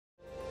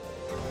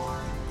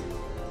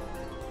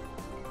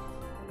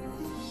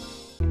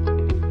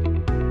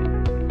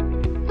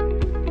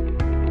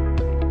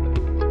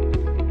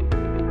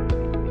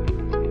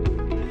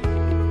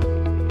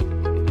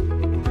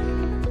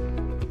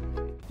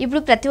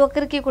ఇప్పుడు ప్రతి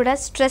ఒక్కరికి కూడా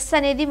స్ట్రెస్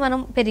అనేది మనం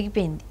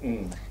పెరిగిపోయింది.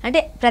 అంటే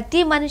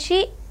ప్రతి మనిషి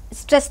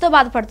స్ట్రెస్తో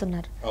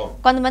బాధపడుతున్నారు.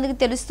 కొంతమందికి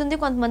తెలుస్తుంది,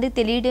 కొంతమందికి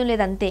తెలియడం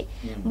లేదు అంతే.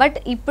 బట్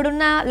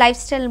ఇప్పుడున్న లైఫ్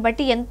స్టైల్ని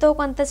బట్టి ఎంతో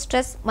కొంత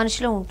స్ట్రెస్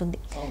మనిషిలో ఉంటుంది.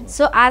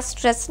 సో ఆ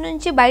స్ట్రెస్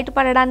నుంచి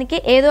బయటపడడానికి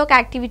ఏదో ఒక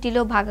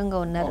యాక్టివిటీలో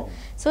భాగంగా ఉన్నారు.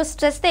 సో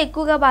స్ట్రెస్తో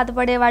ఎక్కువగా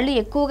బాధపడే వాళ్ళు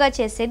ఎక్కువగా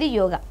చేసేది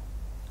యోగా.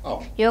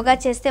 యోగా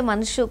చేస్తే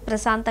మనసు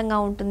ప్రశాంతంగా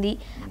ఉంటుంది,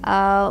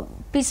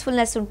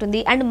 పీస్ఫుల్నెస్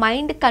ఉంటుంది అండ్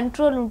మైండ్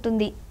కంట్రోల్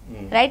ఉంటుంది,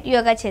 రైట్?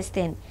 యోగా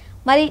చేస్తే.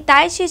 మరి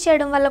Tai Chi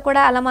చేయడం వల్ల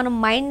కూడా అలా మనం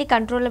మైండ్ని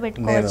కంట్రోల్లో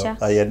పెట్టుకోవచ్చా?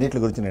 అన్నిటి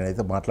గురించి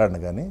నేనైతే మాట్లాడను,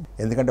 కానీ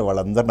ఎందుకంటే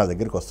వాళ్ళందరూ నా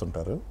దగ్గరికి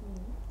వస్తుంటారు.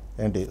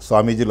 ఏంటి,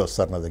 స్వామీజీలు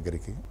వస్తారు నా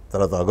దగ్గరికి,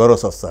 తర్వాత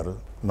అగౌరవస్ వస్తారు,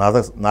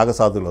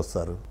 నాగసాధువులు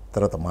వస్తారు,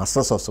 తర్వాత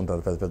మాస్టర్స్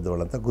వస్తుంటారు, పెద్ద పెద్ద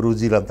వాళ్ళంతా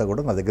గురూజీలంతా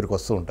కూడా నా దగ్గరికి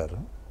వస్తూ ఉంటారు.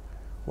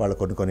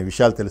 వాళ్ళు కొన్ని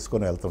విషయాలు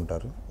తెలుసుకొని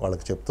వెళ్తుంటారు,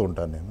 వాళ్ళకి చెప్తూ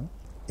ఉంటాను నేను.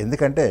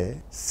 ఎందుకంటే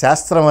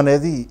శాస్త్రం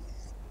అనేది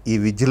ఈ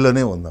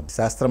విద్యలోనే ఉందాం.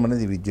 శాస్త్రం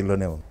అనేది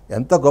విద్యలోనే ఉంది.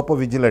 ఎంత గొప్ప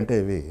విద్యలు అంటే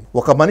ఇవి.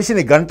 ఒక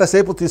మనిషిని గంట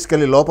సేపు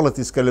తీసుకెళ్ళి లోపల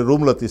తీసుకెళ్ళి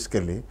రూమ్లో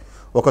తీసుకెళ్ళి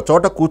ఒక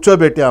చోట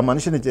కూర్చోబెట్టి ఆ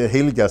మనిషిని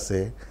హీల్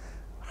చేస్తే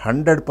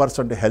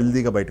 100%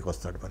 హెల్దీగా బయటకు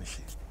వస్తాడు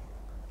మనిషి.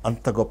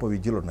 అంత గొప్ప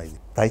విద్యలు ఉన్నాయి.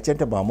 Tai Chi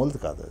అంటే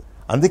మామూలుది కాదు.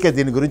 అందుకే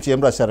దీని గురించి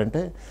ఏం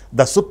రాశారంటే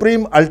ద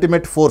సుప్రీం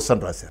అల్టిమేట్ ఫోర్స్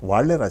అని రాశారు.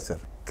 వాళ్ళే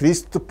రాశారు,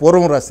 క్రీస్తు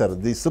పూర్వం రాశారు.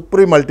 ది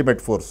సుప్రీం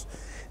అల్టిమేట్ ఫోర్స్,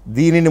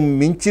 దీనిని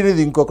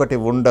మించినది ఇంకొకటి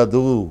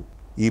ఉండదు,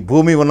 ఈ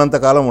భూమి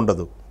ఉన్నంతకాలం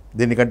ఉండదు,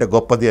 దీనికంటే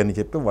గొప్పది అని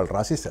చెప్పి వాళ్ళు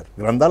రాసేశారు.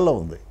 గ్రంథాల్లో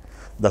ఉంది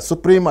ద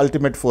సుప్రీం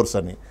అల్టిమేట్ ఫోర్స్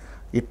అని.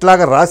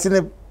 ఇట్లాగా రాసిన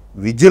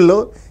విద్యల్లో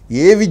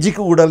ఏ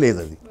విద్యకి కూడా లేదు,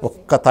 అది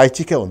ఒక్క Tai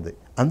Chiకే ఉంది.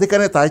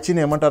 అందుకనే Tai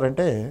Chiని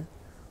ఏమంటారంటే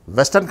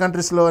వెస్టర్న్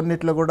కంట్రీస్లో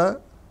అన్నిట్లో కూడా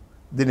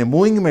దీన్ని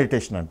మూవింగ్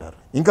మెడిటేషన్ అంటారు.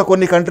 ఇంకా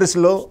కొన్ని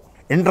కంట్రీస్లో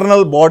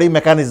ఇంటర్నల్ బాడీ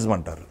మెకానిజం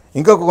అంటారు.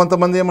 ఇంకొక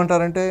కొంతమంది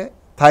ఏమంటారంటే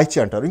Tai Chi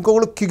అంటారు,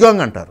 ఇంకొకరు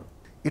కిగాంగ్ అంటారు.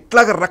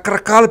 ఇట్లాగా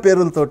రకరకాల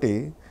పేర్లతోటి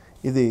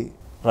ఇది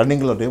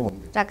రన్నింగ్లోనే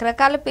ఉంది.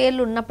 రకరకాల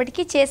పేర్లు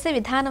ఉన్నప్పటికీ చేసే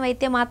విధానం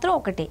అయితే మాత్రం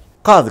ఒకటే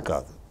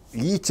కాదు.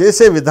 ఈ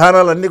చేసే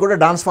విధానాలన్నీ కూడా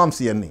డాన్స్ ఫామ్స్.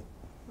 ఇవన్నీ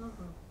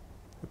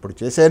ఇప్పుడు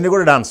చేసేవన్నీ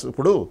కూడా డాన్స్.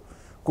 ఇప్పుడు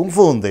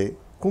కుంఫు ఉంది,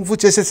 కుంఫు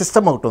చేసే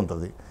సిస్టమ్ ఒకటి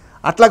ఉంటుంది.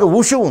 అట్లాగే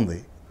ఊషు ఉంది,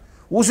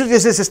 ఊషు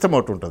చేసే సిస్టమ్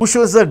ఒకటి ఉంటుంది.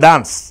 ఊషు is a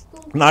dance,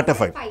 not a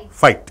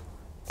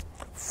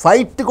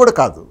fight కూడా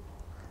కాదు.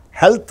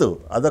 హెల్త్,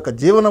 అదొక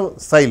జీవన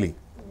శైలి.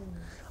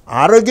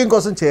 ఆరోగ్యం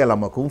కోసం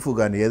చేయాలమ్మా కుంఫు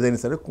కానీ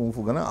ఏదైనా సరే. కుంఫు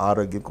కానీ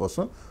ఆరోగ్యం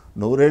కోసం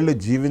 100 ఏళ్ళు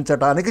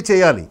జీవించడానికి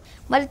చేయాలి.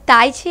 మరి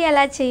Tai Chi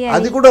ఎలా చేయాలి?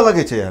 అది కూడా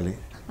అలాగే చేయాలి.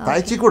 Tai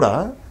Chi కూడా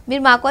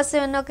మీరు మా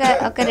కోసం ఒక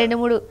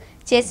 2-3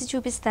 చేసి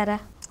చూపిస్తారా?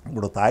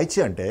 ఇప్పుడు Tai Chi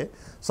అంటే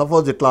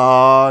సపోజ్ ఇట్లా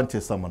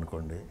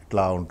చేస్తామనుకోండి,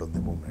 ఇట్లా ఉంటుంది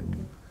మూమెంట్,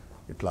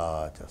 ఇట్లా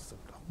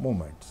చేస్తుంటాం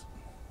మూమెంట్స్,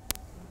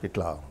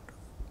 ఇట్లా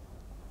ఉంటుంది,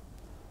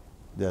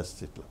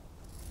 జస్ట్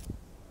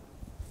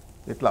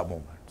ఇట్లా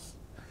మూమెంట్స్.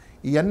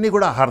 ఇవన్నీ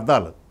కూడా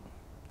అర్థాలు,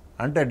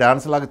 అంటే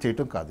డాన్స్ లాగా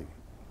చేయటం కాదు.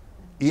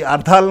 ఈ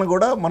అర్థాలను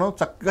కూడా మనం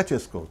చక్కగా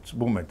చేసుకోవచ్చు.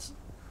 మూమెంట్స్,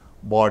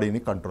 బాడీని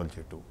కంట్రోల్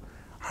చేయటం.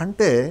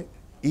 అంటే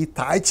ఈ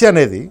Tai Chi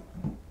అనేది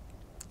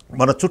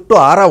మన చుట్టూ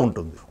ఆరా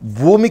ఉంటుంది.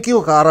 భూమికి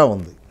ఒక ఆరా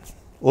ఉంది,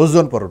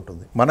 ఓజోన్ పొర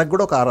ఉంటుంది. మనకు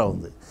కూడా ఒక ఆరా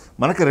ఉంది,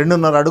 మనకి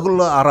 2.5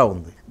 అడుగుల్లో ఆరా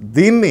ఉంది.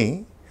 దీన్ని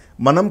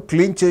మనం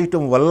క్లీన్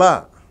చేయటం వల్ల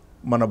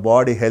మన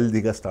బాడీ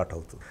హెల్తీగా స్టార్ట్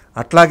అవుతుంది.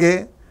 అట్లాగే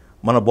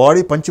మన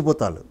బాడీ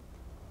పంచభూతాలు,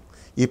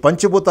 ఈ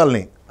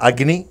పంచభూతాలని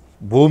అగ్ని,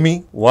 భూమి,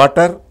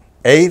 వాటర్,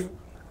 ఎయిర్,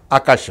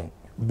 ఆకాశం.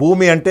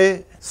 భూమి అంటే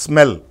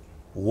స్మెల్,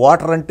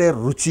 వాటర్ అంటే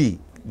రుచి,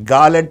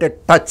 గాలి అంటే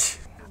టచ్,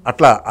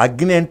 అట్లా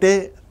అగ్ని అంటే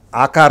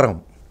ఆకారం,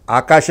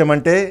 ఆకాశం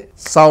అంటే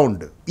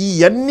సౌండ్.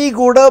 ఇవన్నీ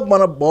కూడా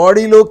మన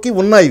బాడీలోకి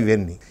ఉన్నాయి.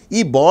 ఇవన్నీ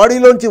ఈ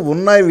బాడీలోంచి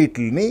ఉన్నాయి.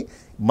 వీటిని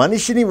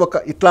మనిషిని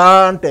ఒక ఇట్లా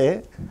అంటే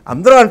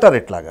అందరూ అంటారు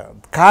ఇట్లాగా,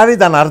 కానీ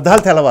దాని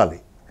అర్థాలు తెలవాలి.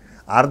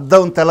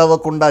 అర్థం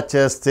తెలవకుండా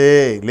చేస్తే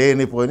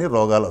లేనిపోయిన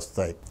రోగాలు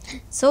వస్తాయి.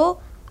 సో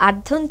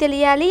అర్థం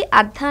తెలియాలి,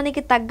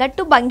 అర్థానికి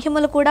తగ్గట్టు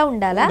భంగిమలు కూడా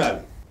ఉండాలా?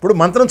 ఇప్పుడు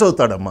మంత్రం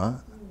చదువుతాడమ్మా,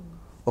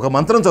 ఒక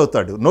మంత్రం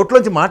చదువుతాడు,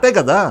 నోట్లోంచి మాటే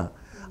కదా,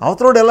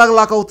 అవతలోడు ఎలాగ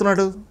లాక్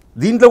అవుతున్నాడు.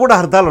 దీంట్లో కూడా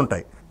అర్థాలు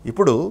ఉంటాయి.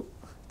 ఇప్పుడు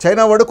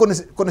చైనా వాడు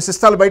కొన్ని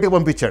సిస్టాలు బయటకు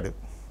పంపించాడు.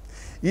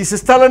 ఈ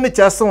సిస్టాలన్నీ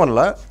చేస్తాం వల్ల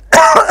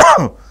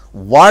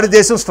వాడి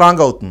దేశం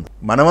స్ట్రాంగ్ అవుతుంది,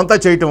 మనమంతా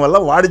చేయటం వల్ల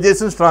వాడి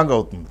దేశం స్ట్రాంగ్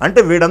అవుతుంది.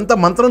 అంటే వీడంతా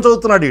మంత్రం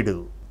చదువుతున్నాడు వీడు.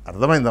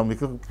 అర్థమైందా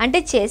మీకు? అంటే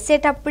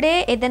చేసేటప్పుడే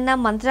ఏదన్నా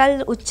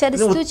మంత్రాలు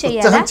ఉచ్చరిస్తూ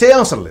చేయాలి,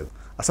 చేయవసరం లేదు,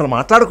 అసలు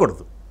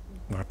మాట్లాడకూడదు,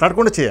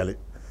 మాట్లాడకుండా చేయాలి.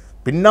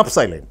 Pin of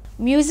silent.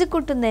 మ్యూజిక్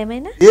ఉంటుంది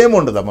ఏమైనా?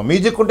 ఏముండదమ్మా,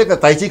 మ్యూజిక్ ఉంటే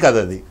Tai Chi కాదు,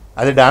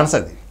 అది డాన్స్.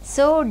 అది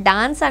సో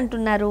డాన్స్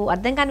అంటున్నారు,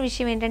 అర్థం కాని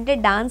విషయం ఏంటంటే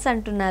డాన్స్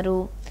అంటున్నారు,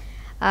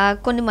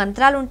 కొన్ని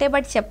మంత్రాలు ఉంటాయి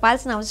బట్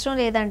చెప్పాల్సిన అవసరం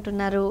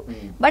లేదంటున్నారు,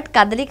 బట్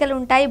కదలికలు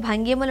ఉంటాయి,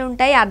 భంగిమలు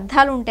ఉంటాయి,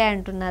 అర్థాలు ఉంటాయి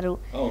అంటున్నారు.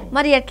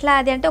 మరి ఎట్లా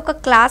అది? అంటే ఒక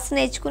క్లాస్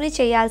నేర్చుకుని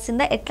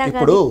చేయాల్సిందా ఎట్లా?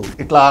 ఇప్పుడు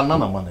ఇట్లా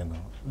అన్నానమ్మా నేను,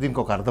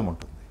 దీనికి ఒక అర్థం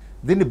ఉంటుంది.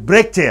 దీన్ని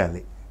బ్రేక్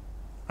చేయాలి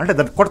అంటే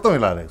దాన్ని కొడతాం,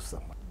 ఇలా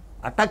వేస్తాం,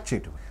 అటాక్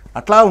చేయటం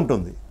అట్లా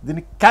ఉంటుంది.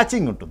 దీన్ని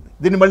క్యాచింగ్ ఉంటుంది,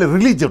 దీన్ని మళ్ళీ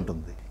రిలీజ్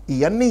ఉంటుంది.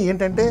 ఇవన్నీ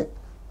ఏంటంటే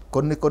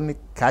కొన్ని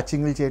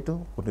క్యాచింగ్లు చేయటం,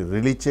 కొన్ని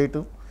రిలీజ్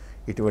చేయటం,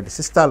 ఇటువంటి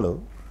సిస్టాలు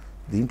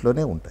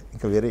దీంట్లోనే ఉంటాయి.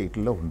 ఇంకా వేరే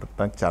వీటిల్లో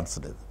ఉండటానికి ఛాన్స్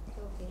లేదు.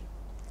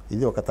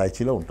 ఇది ఒక Tai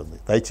Chiలో ఉంటుంది.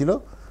 Tai Chiలో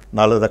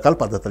 4 రకాల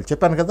పద్ధతులు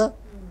చెప్పాను కదా.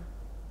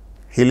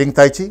 Healing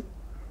Tai Chi,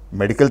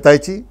 medical Tai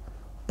Chi,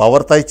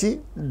 power తైచి,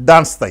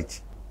 dance తైచి.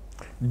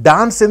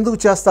 Dance ఎందుకు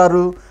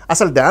చేస్తారు,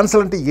 అసలు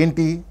డాన్సులు అంటే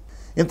ఏంటి?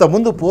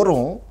 ఇంతకుముందు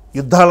పూర్వం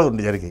యుద్ధాలు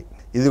జరిగాయి.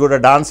 ఇది కూడా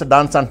డాన్స్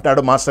డాన్స్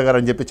అంటున్నాడు మాస్టర్ గారు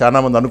అని చెప్పి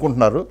చాలామంది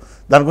అనుకుంటున్నారు.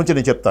 దాని గురించి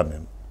నేను చెప్తాను.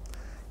 నేను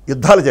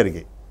యుద్ధాలు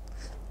జరిగాయి.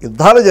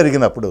 యుద్ధాలు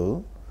జరిగినప్పుడు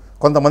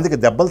కొంతమందికి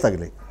దెబ్బలు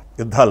తగిలాయి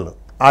యుద్ధాల్లో.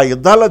 ఆ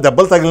యుద్ధాల్లో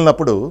దెబ్బలు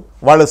తగిలినప్పుడు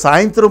వాళ్ళు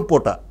సాయంత్రం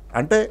పూట,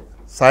 అంటే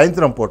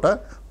సాయంత్రం పూట,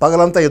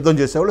 పగలంతా యుద్ధం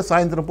చేసేవాళ్ళు,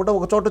 సాయంత్రం పూట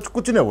ఒక చోట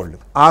కూర్చునేవాళ్ళు.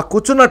 ఆ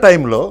కూర్చున్న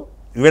టైంలో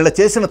వీళ్ళ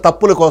చేసిన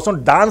తప్పుల కోసం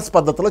డాన్స్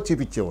పద్ధతిలో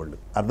చూపించేవాళ్ళు.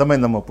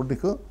 అర్థమైందమ్మా ఇప్పుడు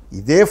నీకు?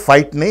 ఇదే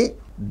ఫైట్ని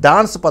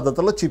డాన్స్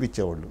పద్ధతిలో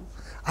చూపించేవాళ్ళు.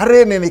 అరే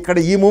నేను ఇక్కడ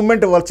ఈ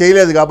మూమెంట్ వాళ్ళు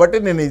చేయలేదు కాబట్టి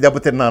నేను ఈ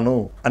దెబ్బతిన్నాను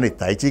అని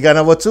తైచి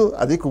కానవచ్చు,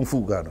 అది కుంఫు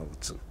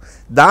కానవచ్చు.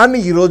 దాన్ని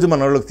ఈరోజు మన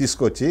వాళ్ళకి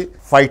తీసుకొచ్చి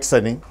ఫైట్స్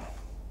అని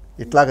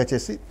ఇట్లాగా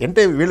చేసి,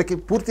 అంటే వీళ్ళకి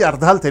పూర్తి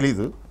అర్థాలు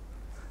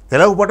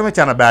తెలియకపోవటమే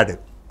చాలా బ్యాడ్.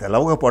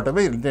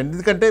 తెలవకపోవటమే,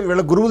 ఎందుకంటే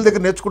వీళ్ళ గురువుల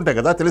దగ్గర నేర్చుకుంటే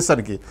కదా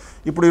తెలుస్తానికి.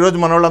 ఇప్పుడు ఈరోజు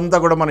మన వాళ్ళంతా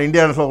కూడా మన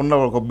ఇండియాలో ఉన్న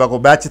ఒక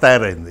బ్యాచ్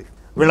తయారైంది.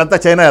 వీళ్ళంతా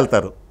చైనా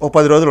వెళ్తారు, ఓ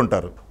 10 రోజులు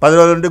ఉంటారు. 10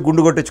 రోజులు ఉండి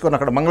గుండు కొట్టించుకొని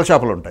అక్కడ మంగళ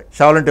షాపులు ఉంటాయి,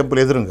 షావులన్ టెంపుల్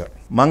ఎదురుగా.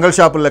 మంగళ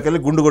షాపుల్లోకి వెళ్ళి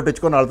గుండు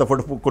కొట్టించుకొని వాళ్ళతో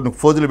కొన్ని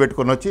ఫోజులు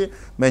పెట్టుకొని వచ్చి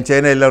మేము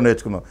చైనా వెళ్ళాము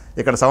నేర్చుకున్నాం.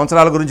 ఇక్కడ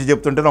సంవత్సరాల గురించి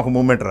చెప్తుంటేనే ఒక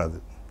మూమెంట్ రాదు.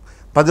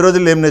 10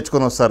 రోజులు ఏం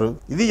నేర్చుకొని వస్తారు?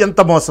 ఇది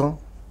ఎంత మోసం!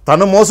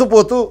 తను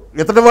మోసపోతూ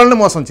ఇతడి వాళ్ళని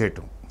మోసం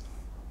చేయటం,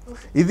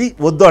 ఇది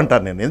వద్దు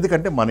అంటాను నేను.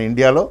 ఎందుకంటే మన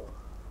ఇండియాలో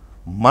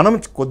మనం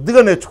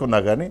కొద్దిగా నేర్చుకున్నా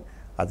కానీ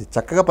అది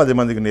చక్కగా 10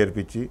 మందికి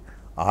నేర్పించి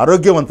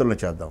ఆరోగ్యవంతులను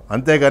చేద్దాం.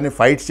 అంతేగాని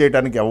ఫైట్స్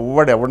చేయడానికి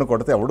ఎవరిని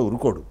కొడితే ఎవడు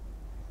ఉరుకోడు.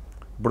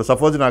 ఇప్పుడు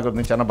సపోజ్ నాకు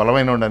నేను చాలా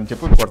బలమైన ఉండని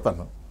చెప్పి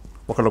కొడతాను,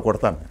 ఒకళ్ళు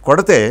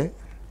కొడితే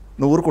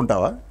నువ్వు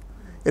ఊరుకుంటావా?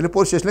 వెళ్ళి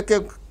పోలీస్ స్టేషన్కి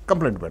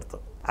కంప్లైంట్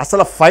పెడతావు.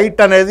 అసలు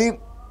ఫైట్ అనేది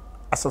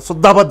అసలు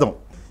శుద్ధాబద్ధం.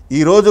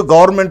 ఈరోజు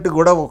గవర్నమెంట్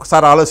కూడా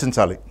ఒకసారి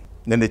ఆలోచించాలి.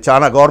 నేను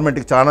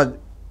గవర్నమెంట్కి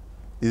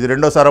ఇది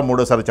 2వ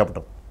 3వ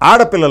చెప్పటం.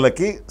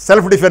 ఆడపిల్లలకి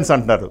సెల్ఫ్ డిఫెన్స్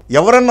అంటున్నారు.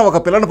 ఎవరన్నా ఒక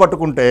పిల్లని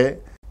పట్టుకుంటే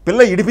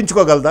పిల్ల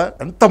ఇడిపించుకోగలదా?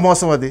 ఎంత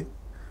మోసం అది.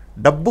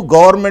 డబ్బు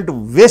గవర్నమెంట్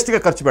వేస్ట్గా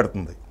ఖర్చు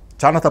పెడుతుంది,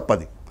 చాలా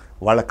తప్పది.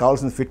 వాళ్ళకి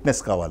కావాల్సిన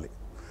ఫిట్నెస్ కావాలి,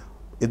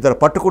 ఇద్దరు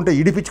పట్టుకుంటే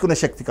ఇడిపించుకునే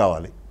శక్తి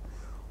కావాలి,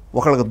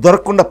 ఒకళ్ళకి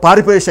దొరకకుండా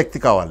పారిపోయే శక్తి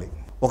కావాలి,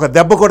 ఒక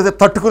దెబ్బ కొడితే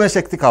తట్టుకునే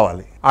శక్తి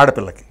కావాలి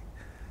ఆడపిల్లకి.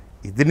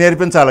 ఇది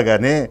నేర్పించాలి.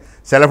 కానీ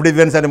సెల్ఫ్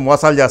డిఫెన్స్ అని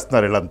మోసాలు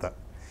చేస్తున్నారు వీళ్ళంతా.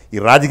 ఈ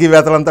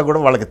రాజకీయవేత్తలంతా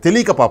కూడా వాళ్ళకి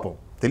తెలియక, పాపం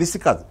తెలిసి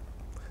కాదు,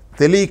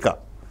 తెలియక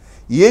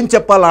ఏం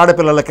చెప్పాలి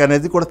ఆడపిల్లలకి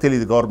అనేది కూడా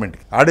తెలియదు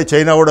గవర్నమెంట్కి.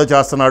 చైనా కూడా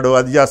చేస్తున్నాడు,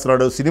 అది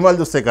చేస్తున్నాడు. సినిమాలు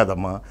చూస్తే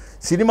కాదమ్మా,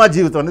 సినిమా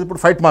జీవితం అనేది.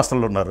 ఇప్పుడు ఫైట్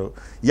మాస్టర్లు ఉన్నారు,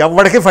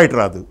 ఎవరికీ ఫైట్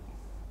రాదు.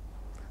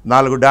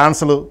 4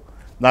 డాన్సులు,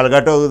 4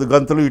 అటో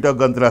గంతులు, ఇటో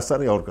గంతులు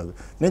వేస్తారు, ఎవరు కాదు.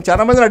 నేను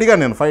చాలామందిని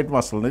అడిగాను, నేను ఫైట్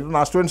మాస్టర్లు,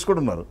 నా స్టూడెంట్స్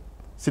కూడా ఉన్నారు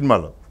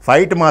సినిమాలో.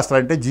 ఫైట్ మాస్టర్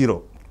అంటే జీరో,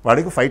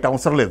 వాడికి ఫైట్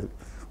అవసరం లేదు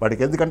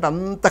వాడికి. ఎందుకంటే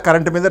అంత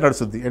కరెంటు మీద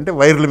నడుస్తుంది, అంటే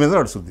వైర్ల మీద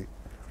నడుస్తుంది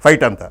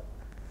ఫైట్ అంతా.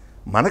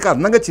 మనకు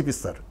అందంగా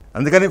చూపిస్తారు.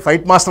 అందుకని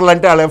ఫైట్ మాస్టర్లు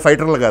అంటే వాళ్ళ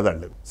ఫైటర్లు కాదు.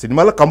 వాళ్ళు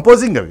సినిమాలో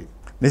కంపోజింగ్, అవి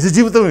నిజ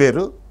జీవితం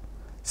వేరు,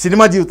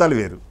 సినిమా జీవితాలు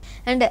వేరు.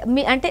 అండ్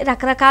అంటే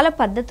రకరకాల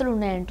పద్ధతులు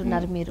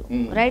ఉన్నాయంటున్నారు మీరు,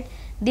 రైట్?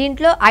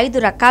 దీంట్లో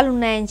 5 రకాలు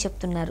ఉన్నాయని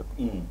చెప్తున్నారు.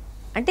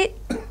 అంటే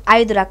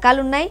 5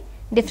 రకాలు ఉన్నాయి,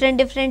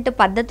 డిఫరెంట్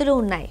పద్ధతులు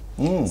ఉన్నాయి.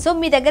 సో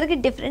మీ దగ్గరికి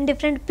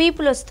డిఫరెంట్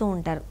పీపుల్ వస్తూ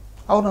ఉంటారు.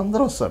 అవును,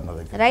 అందరూ వస్తారు నా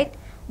దగ్గర, రైట్?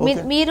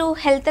 మీరు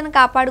హెల్త్ని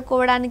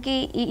కాపాడుకోవడానికి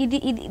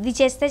ఇది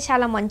చేస్తే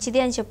చాలా మంచిది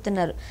అని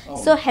చెప్తున్నారు.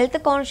 సో హెల్త్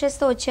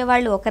కాన్షియస్తో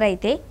వచ్చేవాళ్ళు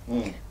ఒకరైతే,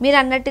 మీరు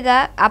అన్నట్టుగా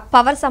ఆ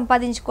పవర్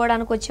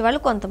సంపాదించుకోవడానికి వచ్చేవాళ్ళు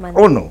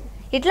కొంతమంది.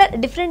 ఇట్లా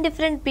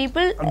డిఫరెంట్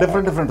పీపుల్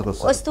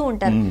వస్తూ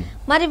ఉంటారు.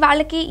 మరి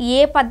వాళ్ళకి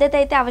ఏ పద్ధతి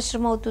అయితే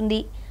అవసరం అవుతుంది,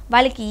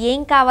 వాళ్ళకి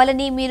ఏం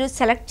కావాలని మీరు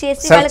సెలెక్ట్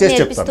చేసి వాళ్ళకి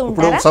నేర్పిస్తూ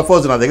ఉంటారా?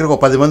 సపోజ్ నా దగ్గర ఒక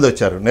 10 మంది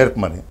వచ్చారు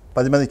నేర్పమని,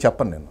 10 మందికి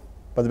చెప్పను నేను.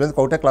 10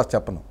 మందికి ఒకటే క్లాస్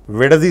చెప్పను,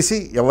 విడదీసి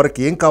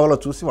ఎవరికి ఏం కావాలో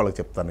చూసి వాళ్ళకి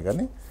చెప్తాను.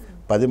 కానీ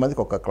 10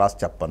 మందికి ఒక క్లాస్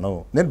చెప్పను.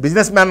 నేను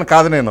బిజినెస్ మ్యాన్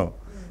కాదు, నేను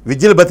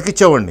విద్యలు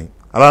బతికిచ్చేవాడిని.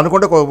 అలా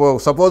అనుకుంటే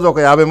సపోజ్ ఒక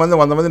 50 మంది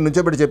 100 మంది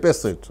నుంచో పెట్టి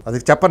చెప్పేస్తాను, అది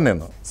చెప్పను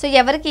నేను. సో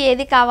ఎవరికి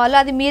ఏది కావాలో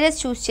అది మీరే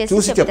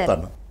చూసి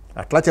చెప్తాను.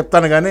 అట్లా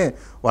చెప్తాను కానీ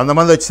 100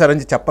 మంది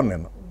వచ్చేసారని చెప్పను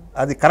నేను,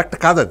 అది కరెక్ట్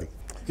కాదు. అది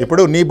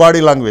ఇప్పుడు నీ బాడీ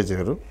లాంగ్వేజ్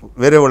వేరు,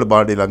 వేరే వాళ్ళ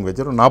బాడీ లాంగ్వేజ్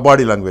వేరు, నా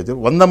బాడీ లాంగ్వేజ్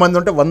వేరు. 100 మంది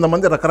ఉంటే 100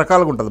 మంది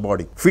రకరకాలుగా ఉంటుంది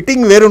బాడీ.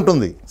 ఫిట్టింగ్ వేరు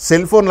ఉంటుంది.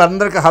 సెల్ ఫోన్లు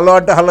అందరికీ హలో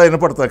అంటే హలో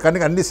వినపడుతుంది,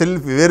 కానీ అన్ని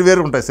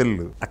వేరు ఉంటాయి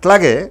సెల్లు.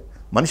 అట్లాగే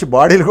మనిషి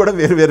బాడీలు కూడా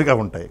వేరుగా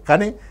ఉంటాయి.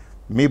 కానీ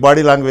మీ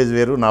బాడీ లాంగ్వేజ్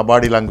వేరు, నా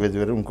బాడీ లాంగ్వేజ్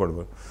వేరు, ఇంకోటి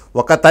వేరు.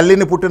 ఒక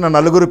తల్లిని పుట్టిన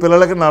 4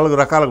 పిల్లలకి 4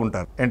 రకాలుగా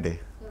ఉంటారు. ఏంటి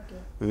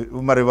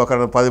మరి ఒక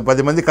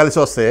 10 మంది కలిసి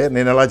వస్తే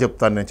నేను ఎలా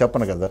చెప్తాను? నేను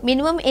చెప్పను కదా.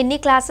 మినిమం ఎన్ని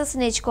క్లాసెస్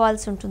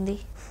నేర్చుకోవాల్సి ఉంటుంది?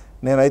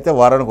 నేనైతే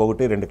వారానికి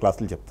 1-2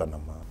 క్లాసులు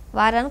చెప్తానమ్మా.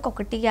 వారానికి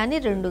 1 కానీ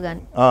 2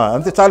 కానీ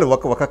అంతే చాలు.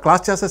 ఒక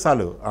క్లాస్ చేస్తే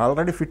చాలు.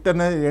 ఆల్రెడీ ఫిట్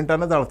అనేది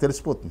ఏంటనేది వాళ్ళకి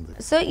తెలిసిపోతుంది.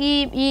 సో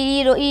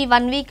ఈ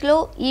 1 వీక్లో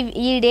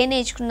ఈ డే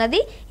నేర్చుకున్నది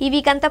ఈ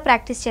వీక్ అంతా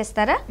ప్రాక్టీస్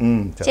చేస్తారా?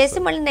 చేసి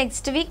మళ్ళీ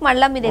నెక్స్ట్ వీక్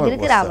మళ్ళీ మీ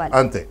దగ్గరికి రావాలి.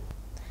 అంతే.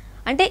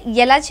 అంటే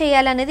ఎలా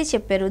చేయాలనేది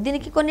చెప్పారు.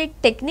 దీనికి కొన్ని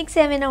టెక్నిక్స్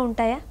ఏమైనా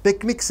ఉంటాయా?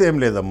 టెక్నిక్స్ ఏం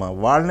లేదమ్మా,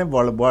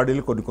 వాళ్ళ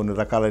బాడీలు కొన్ని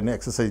రకాలైన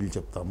ఎక్సర్సైజులు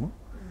చెప్తాము.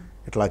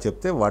 ఇట్లా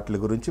చెప్తే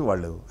వాటి గురించి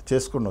వాళ్ళు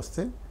చేసుకుని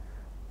వస్తే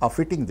ఆ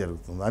ఫిట్టింగ్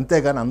జరుగుతుంది.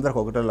 అంతేగాని అందరికి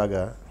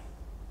ఒకటేలాగా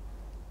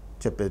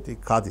చెప్పేది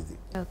కాదు ఇది.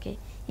 ఓకే,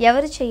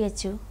 ఎవరు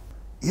చేయొచ్చు?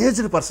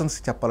 ఏజ్డ్ పర్సన్స్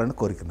చెప్పాలని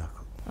కోరిక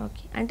నాకు.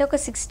 ఓకే, అంటే ఒక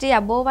 60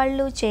 అబోవ్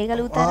వాళ్ళు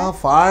చేయగలుగుతారా?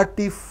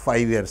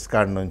 45 ఇయర్స్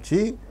కాడి నుంచి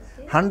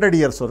 100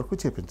 ఇయర్స్ వరకు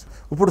చేపించు.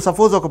 ఇప్పుడు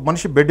సపోజ్ ఒక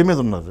మనిషి బెడ్ మీద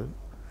ఉన్నారు,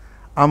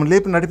 ఆమె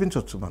లేపి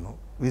నడిపించవచ్చు మనం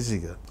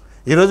ఈజీగా.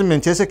 ఈరోజు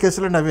మేము చేసే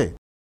కేసులన్నీ అవే.